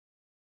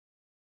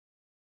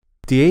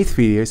The 8th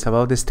video is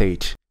about the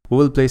stage. We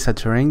will place a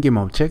terrain game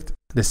object,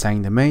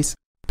 design the maze,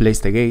 place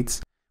the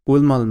gates, we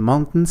will model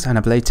mountains and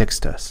apply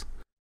textures.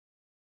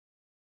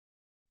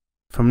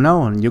 From now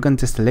on, you can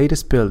test the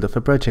latest build of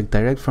a project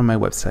direct from my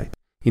website,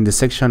 in the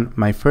section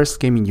My First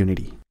Game in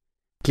Unity.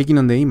 Clicking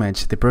on the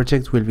image, the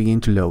project will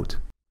begin to load.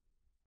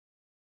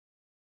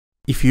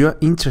 If you are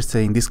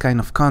interested in this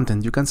kind of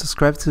content, you can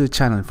subscribe to the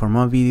channel for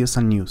more videos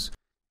and news.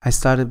 I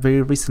started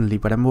very recently,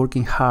 but I'm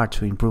working hard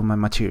to improve my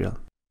material.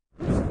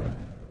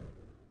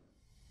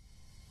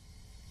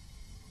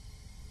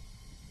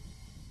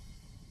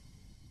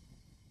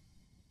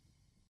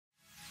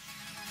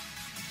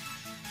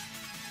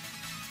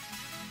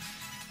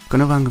こ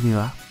の番組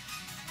は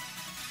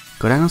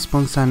ご覧のスポ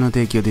ンサーの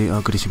提供でお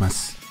送りしま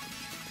す。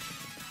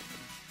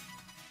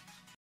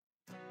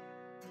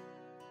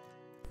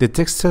The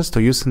textures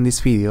to use in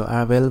this video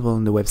are available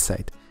on the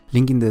website,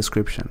 link in the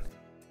description.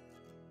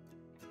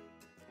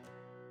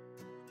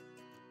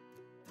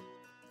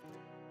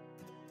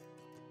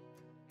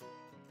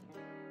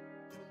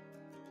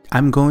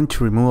 I'm going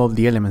to remove all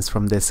the elements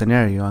from the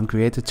scenario and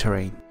create a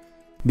terrain.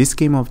 This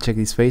game object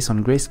is based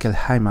on grayscale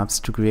high maps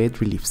to create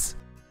reliefs.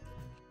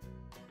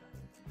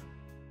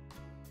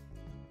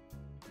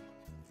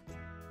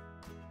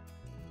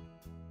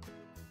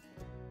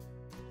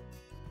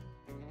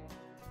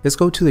 Let's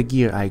go to the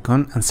gear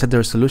icon and set the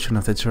resolution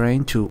of the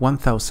terrain to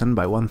 1000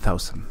 by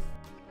 1000.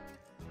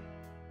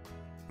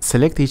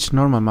 Select each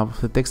normal map of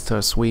the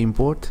textures we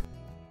import.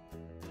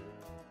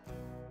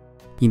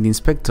 In the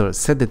inspector,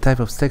 set the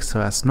type of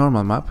texture as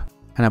normal map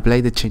and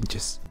apply the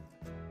changes.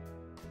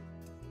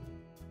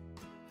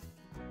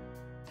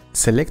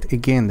 Select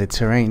again the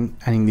terrain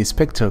and in the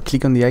inspector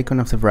click on the icon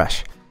of the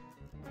brush.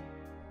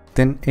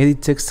 Then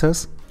edit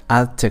textures,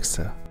 add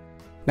texture.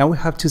 Now we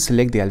have to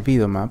select the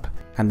albedo map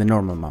and the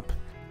normal map.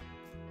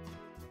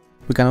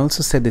 We can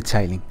also set the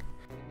tiling.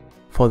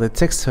 For the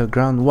texture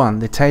ground 1,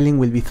 the tiling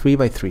will be 3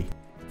 by 3,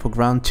 for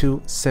ground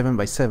 2, 7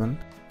 by 7,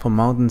 for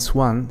mountains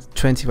 1,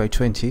 20 by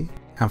 20,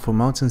 and for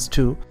mountains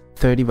 2,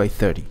 30 by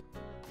 30.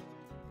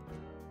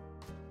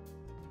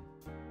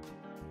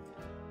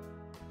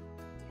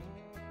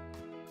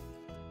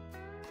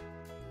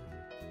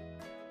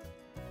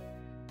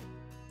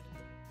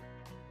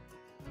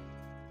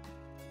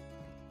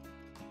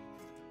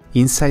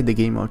 Inside the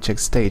game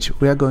object stage,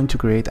 we are going to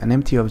create an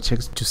empty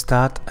object to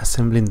start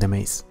assembling the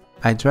maze.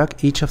 I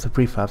drag each of the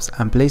prefabs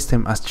and place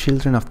them as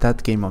children of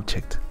that game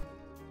object.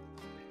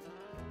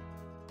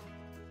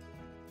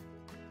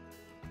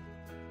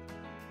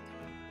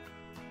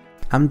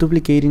 I'm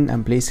duplicating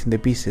and placing the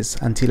pieces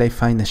until I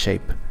find a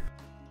shape.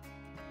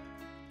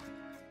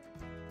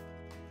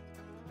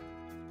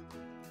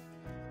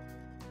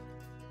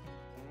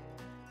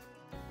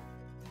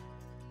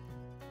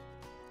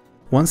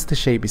 Once the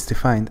shape is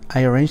defined,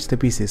 I arrange the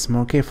pieces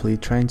more carefully,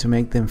 trying to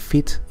make them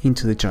fit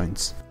into the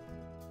joints.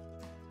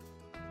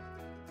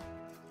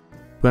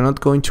 We're not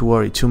going to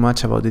worry too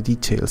much about the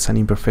details and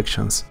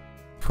imperfections.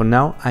 For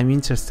now, I'm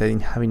interested in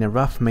having a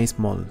rough maze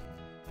model.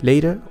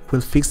 Later, we'll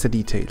fix the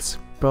details,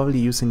 probably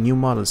using new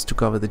models to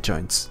cover the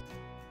joints.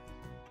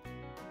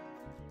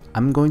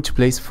 I'm going to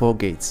place 4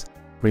 gates.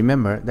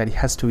 Remember that it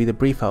has to be the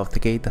prefab of the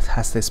gate that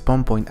has the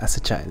spawn point as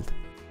a child.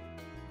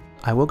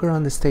 I walk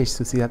around the stage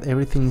to see that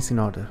everything is in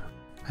order.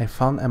 I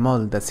found a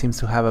model that seems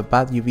to have a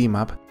bad UV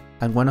map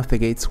and one of the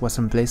gates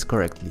wasn't placed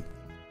correctly.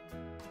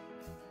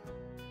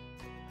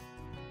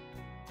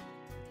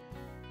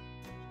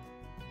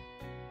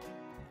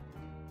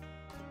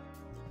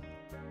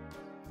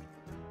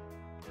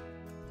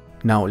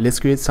 Now let's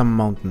create some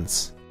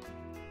mountains.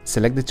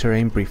 Select the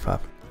terrain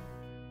prefab.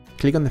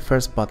 Click on the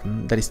first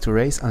button, that is to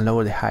raise and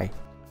lower the height.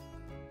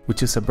 We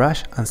choose a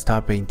brush and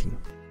start painting.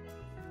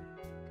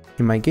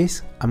 In my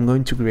case, I'm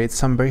going to create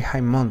some very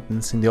high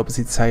mountains in the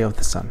opposite side of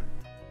the sun.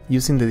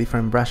 Using the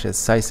different brushes,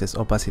 sizes,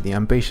 opacity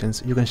and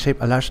patience, you can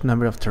shape a large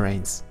number of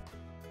terrains.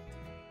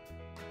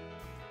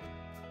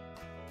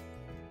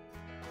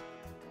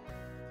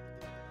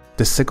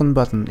 The second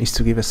button is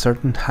to give a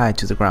certain height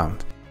to the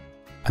ground,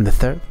 and the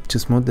third to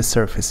smooth the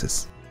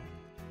surfaces.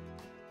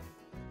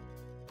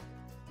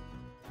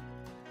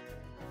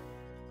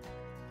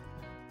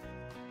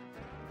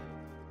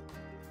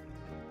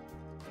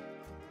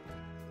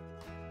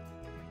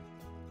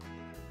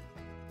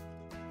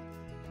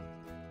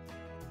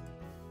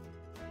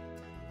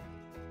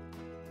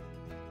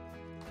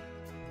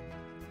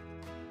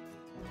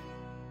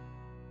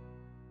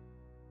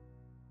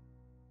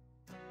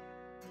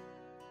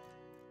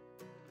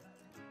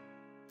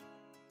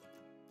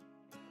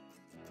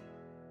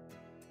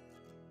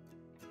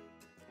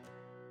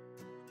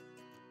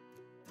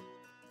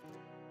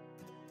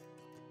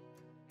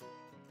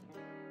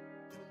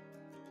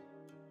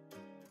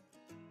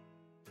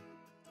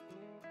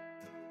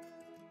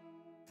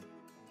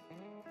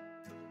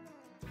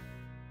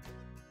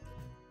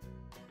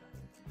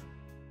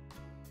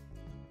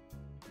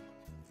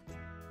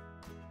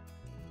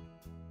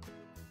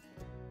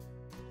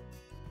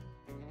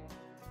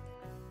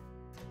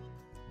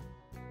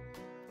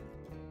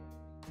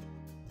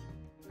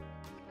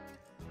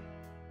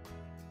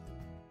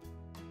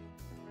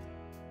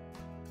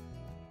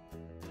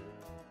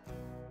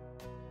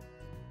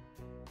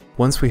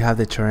 Once we have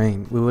the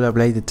terrain, we will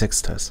apply the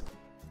textures.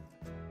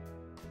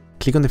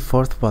 Click on the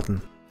fourth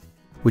button.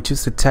 We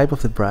choose the type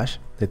of the brush,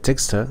 the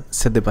texture,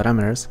 set the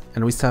parameters,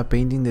 and we start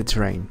painting the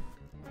terrain.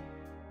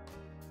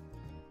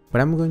 What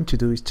I'm going to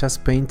do is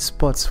just paint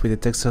spots with the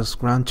textures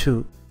ground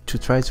 2 to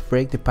try to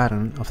break the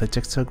pattern of the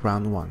texture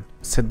ground 1,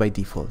 set by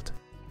default.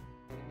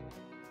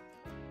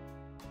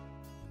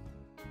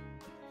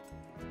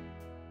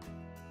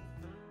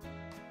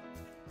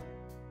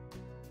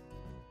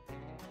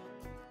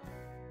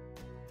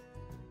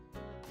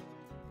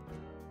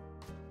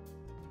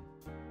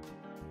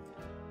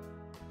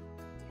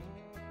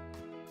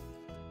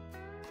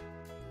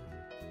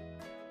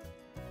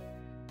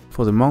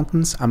 For the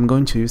mountains, I'm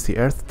going to use the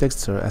earth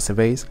texture as a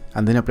base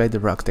and then apply the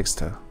rock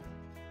texture.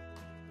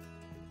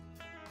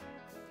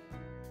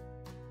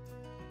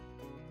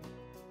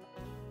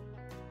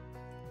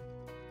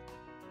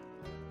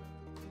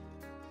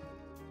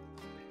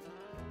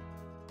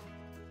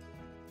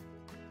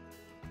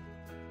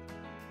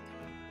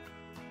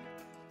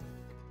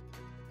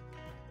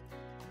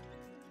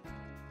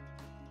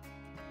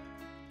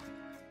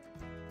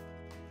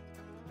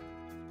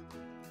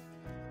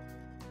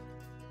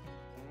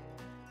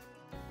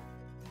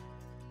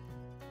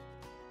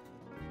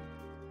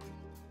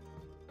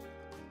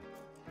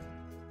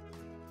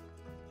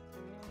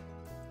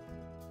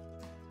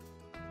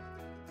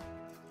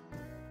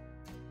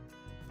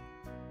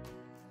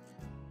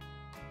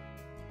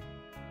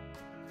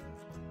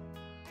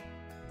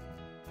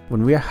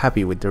 When we are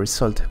happy with the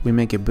result, we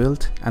make a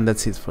build, and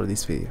that's it for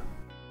this video.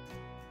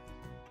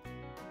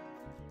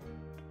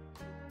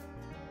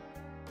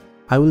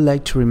 I would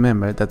like to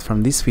remember that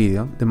from this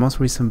video, the most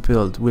recent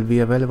build will be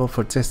available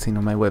for testing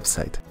on my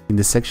website, in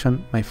the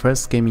section My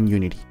First Game in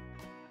Unity.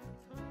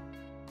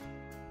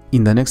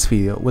 In the next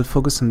video, we'll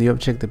focus on the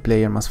object the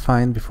player must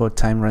find before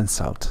time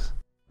runs out.